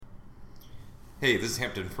Hey, this is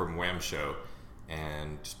Hampton from Wham Show,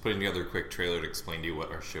 and just putting together a quick trailer to explain to you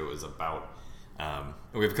what our show is about.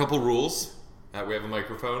 We have a couple rules. We have a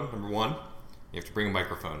microphone. Number one, you have to bring a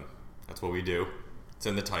microphone. That's what we do. It's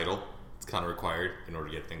in the title. It's kind of required in order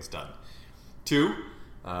to get things done. Two, me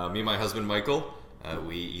and my husband Michael,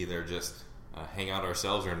 we either just hang out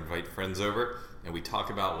ourselves or invite friends over, and we talk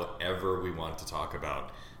about whatever we want to talk about.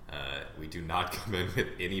 We do not come in with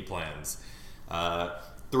any plans.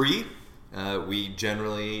 Three, we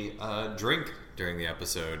generally drink during the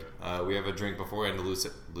episode. We have a drink beforehand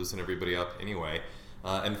to loosen everybody up anyway.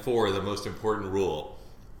 And four, the most important rule,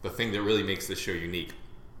 the thing that really makes this show unique,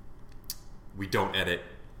 we don't edit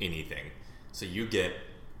anything. So you get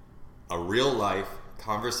a real life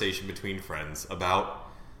conversation between friends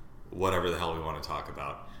about whatever the hell we want to talk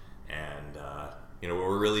about. And what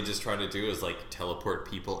we're really just trying to do is like teleport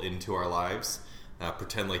people into our lives,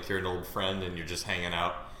 pretend like you're an old friend and you're just hanging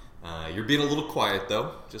out. You're being a little quiet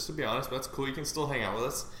though, just to be honest, but that's cool. You can still hang out with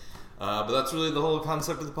us. But that's really the whole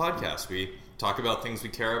concept of the podcast. We talk about things we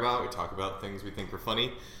care about. We talk about things we think are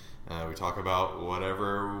funny. We talk about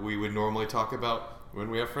whatever we would normally talk about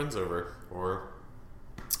when we have friends over or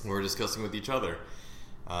we're discussing with each other.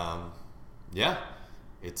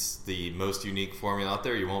 It's the most unique formula out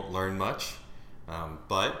there. You won't learn much.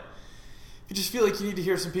 But if you just feel like you need to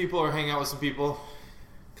hear some people or hang out with some people,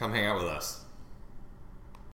 come hang out with us.